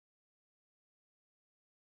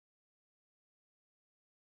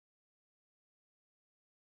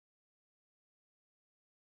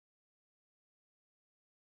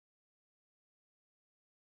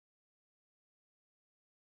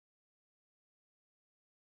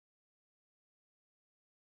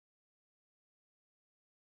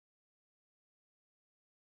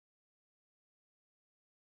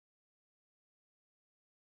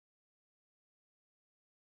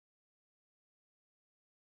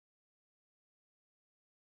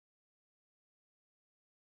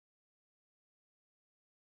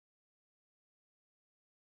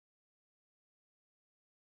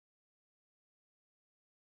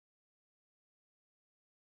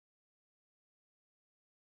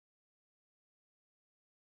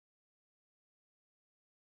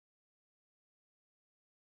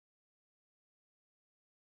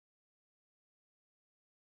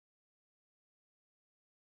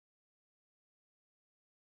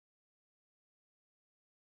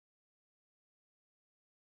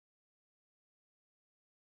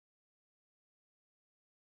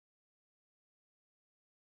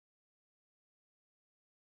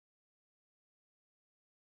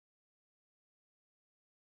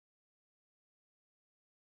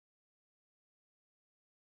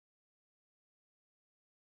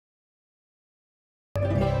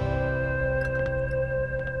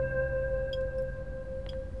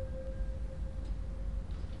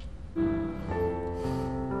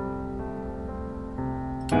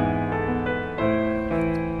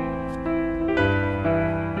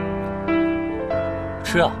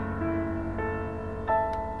吃啊！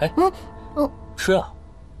哎，吃啊！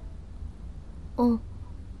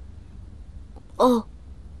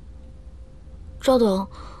赵董，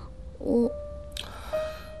我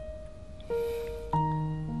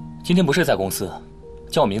今天不是在公司，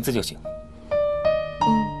叫我名字就行。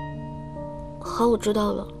好，我知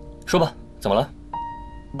道了。说吧，怎么了？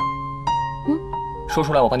说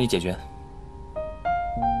出来，我帮你解决。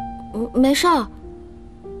没事儿。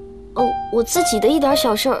我自己的一点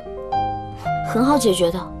小事儿，很好解决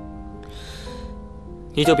的。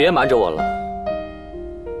你就别瞒着我了，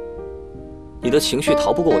你的情绪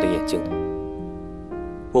逃不过我的眼睛的，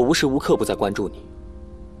我无时无刻不在关注你，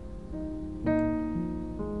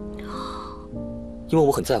因为我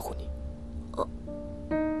很在乎你。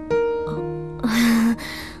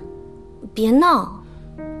别闹。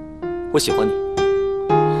我喜欢你。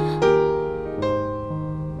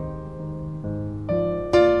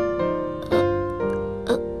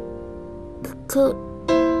可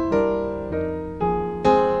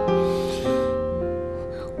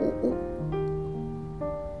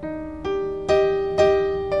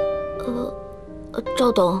赵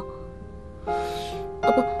董，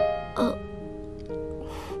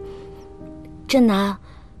振南，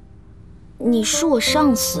你是我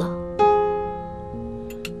上司。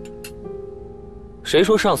谁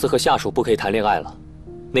说上司和下属不可以谈恋爱了？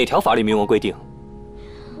哪条法律明文规定？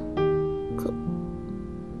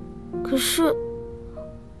可是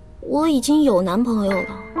我已经有男朋友了。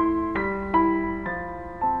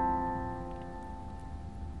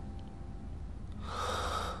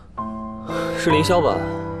是凌霄吧？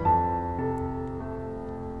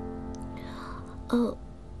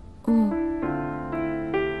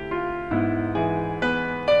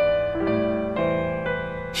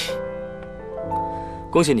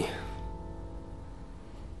恭喜你！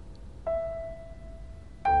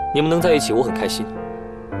你们能在一起，我很开心。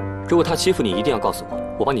如果他欺负你，一定要告诉我，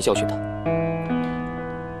我帮你教训他。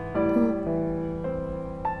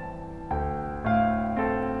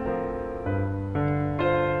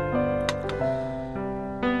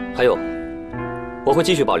还有，我会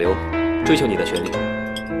继续保留追求你的权利。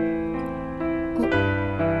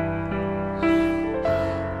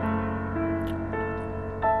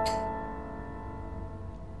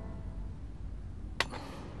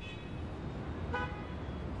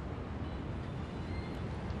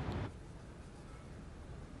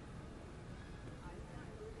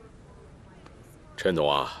陈总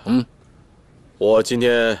啊，我今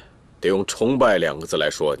天得用崇拜2个字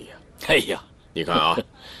来说你。哎呀，你看啊，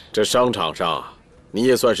这商场上你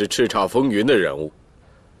也算是叱咤风云的人物，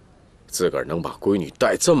自个儿能把闺女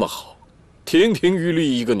带这么好，亭亭玉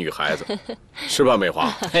立一个女孩子，是吧，美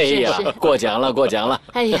华？哎呀，过奖了，过奖了。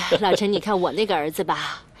哎呀，老陈，你看我那个儿子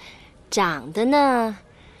吧，长得呢，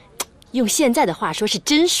用现在的话说是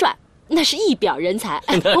真帅，那是一表人才。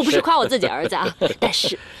我不是夸我自己儿子啊，但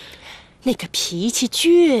是。那个脾气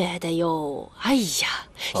倔的哟，哎呀，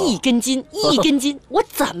一根筋，我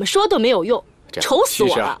怎么说都没有用，愁死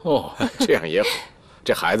我了。这样也好，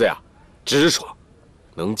这孩子呀，直爽，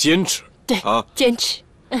能坚持。对啊，坚持。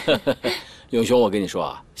永雄，我跟你说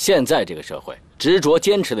啊，现在这个社会，执着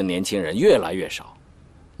坚持的年轻人越来越少。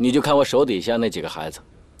你就看我手底下那几个孩子，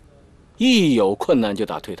一有困难就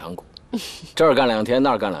打退堂鼓，这儿干2天，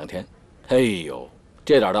那儿干2天。哎呦，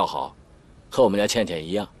这点倒好，和我们家倩倩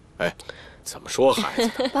一样。哎，怎么说孩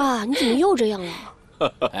子？爸，你怎么又这样了？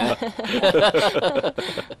哎，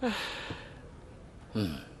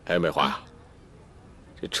哎，美华呀，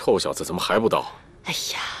这臭小子怎么还不到？哎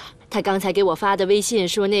呀，他刚才给我发的微信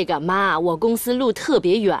说那个妈，我公司路特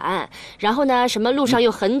别远，然后呢，什么路上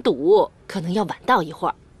又很堵，可能要晚到一会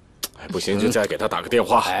儿。哎，不行，就再给他打个电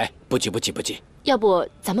话。哎，不急。要不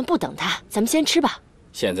咱们不等他，咱们先吃吧。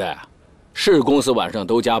现在啊，是公司晚上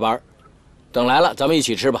都加班。等来了，咱们一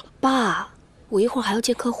起吃吧。爸，我一会儿还要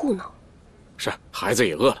见客户呢。是，孩子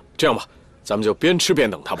也饿了。这样吧，咱们就边吃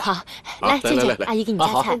边等他吧。好，来，倩倩，阿姨给你夹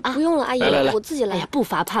菜啊。不用了，阿姨，来，我自己来。哎呀，不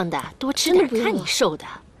发胖的，多吃点，看你瘦的。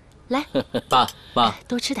来，爸妈，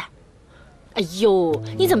多吃点。哎呦，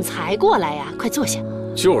你怎么才过来呀？快坐下。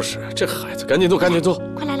就是这孩子，赶紧坐，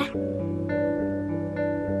快来。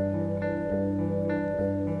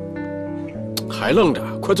还愣着，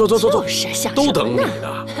快坐。就是想都等你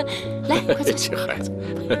呢。来，快坐。这孩子，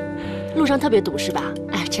路上特别堵是吧？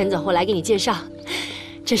哎，陈总，我来给你介绍，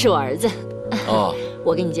这是我儿子。哦，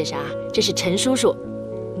我给你介绍啊，这是陈叔叔，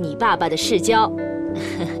你爸爸的世交，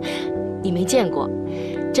你没见过。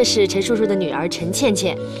这是陈叔叔的女儿陈倩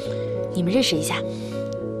倩，你们认识一下。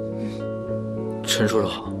陈叔叔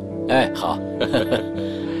好。哎，好。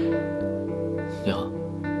你好。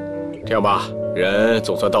这样吧，人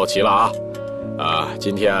总算到齐了啊。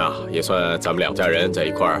今天啊，也算咱们两家人在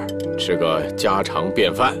一块儿吃个家常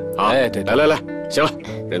便饭啊！哎，对，来，行了，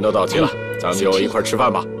人都到齐了，咱们就一块儿吃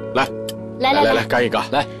饭吧！来，干一个！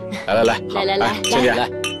来，青姐，来，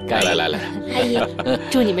干来，阿姨，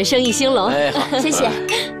祝你们生意兴隆！哎，好，谢谢。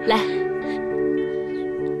来，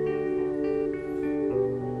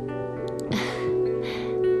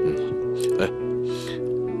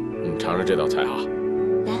尝尝这道菜啊！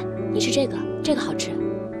来，你吃这个，这个好吃。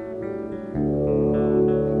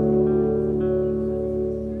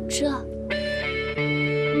吃啊！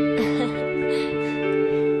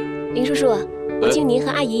林叔叔，我敬您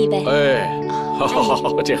和阿姨一杯。哎，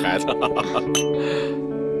好，这孩子。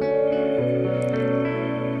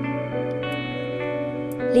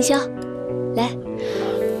林霄，来，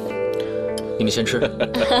你们先吃。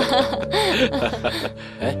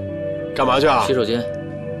哎，干嘛去啊？洗手间。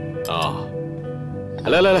啊，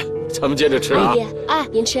来，咱们接着吃啊！阿姨，哎，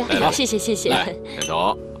您吃。来，谢谢。来，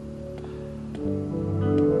走。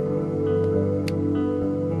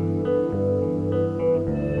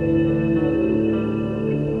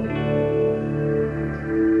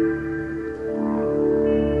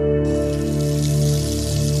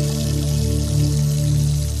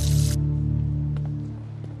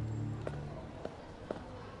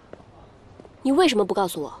你为什么不告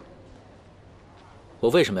诉我？我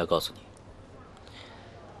为什么要告诉你？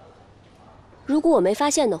如果我没发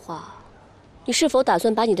现的话，你是否打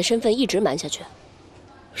算把你的身份一直瞒下去？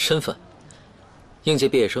身份，应届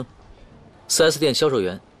毕业生，4S 店销售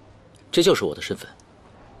员，这就是我的身份，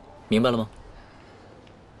明白了吗？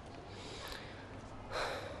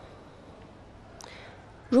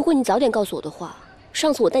如果你早点告诉我的话，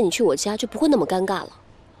上次我带你去我家就不会那么尴尬了。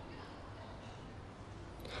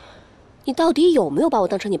你到底有没有把我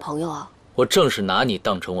当成你朋友啊？我正是拿你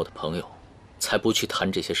当成我的朋友，才不去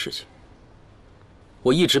谈这些事情。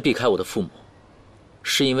我一直避开我的父母，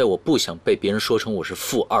是因为我不想被别人说成我是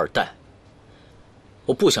富二代。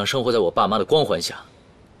我不想生活在我爸妈的光环下。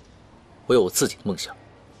我有我自己的梦想，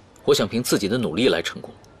我想凭自己的努力来成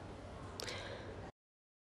功。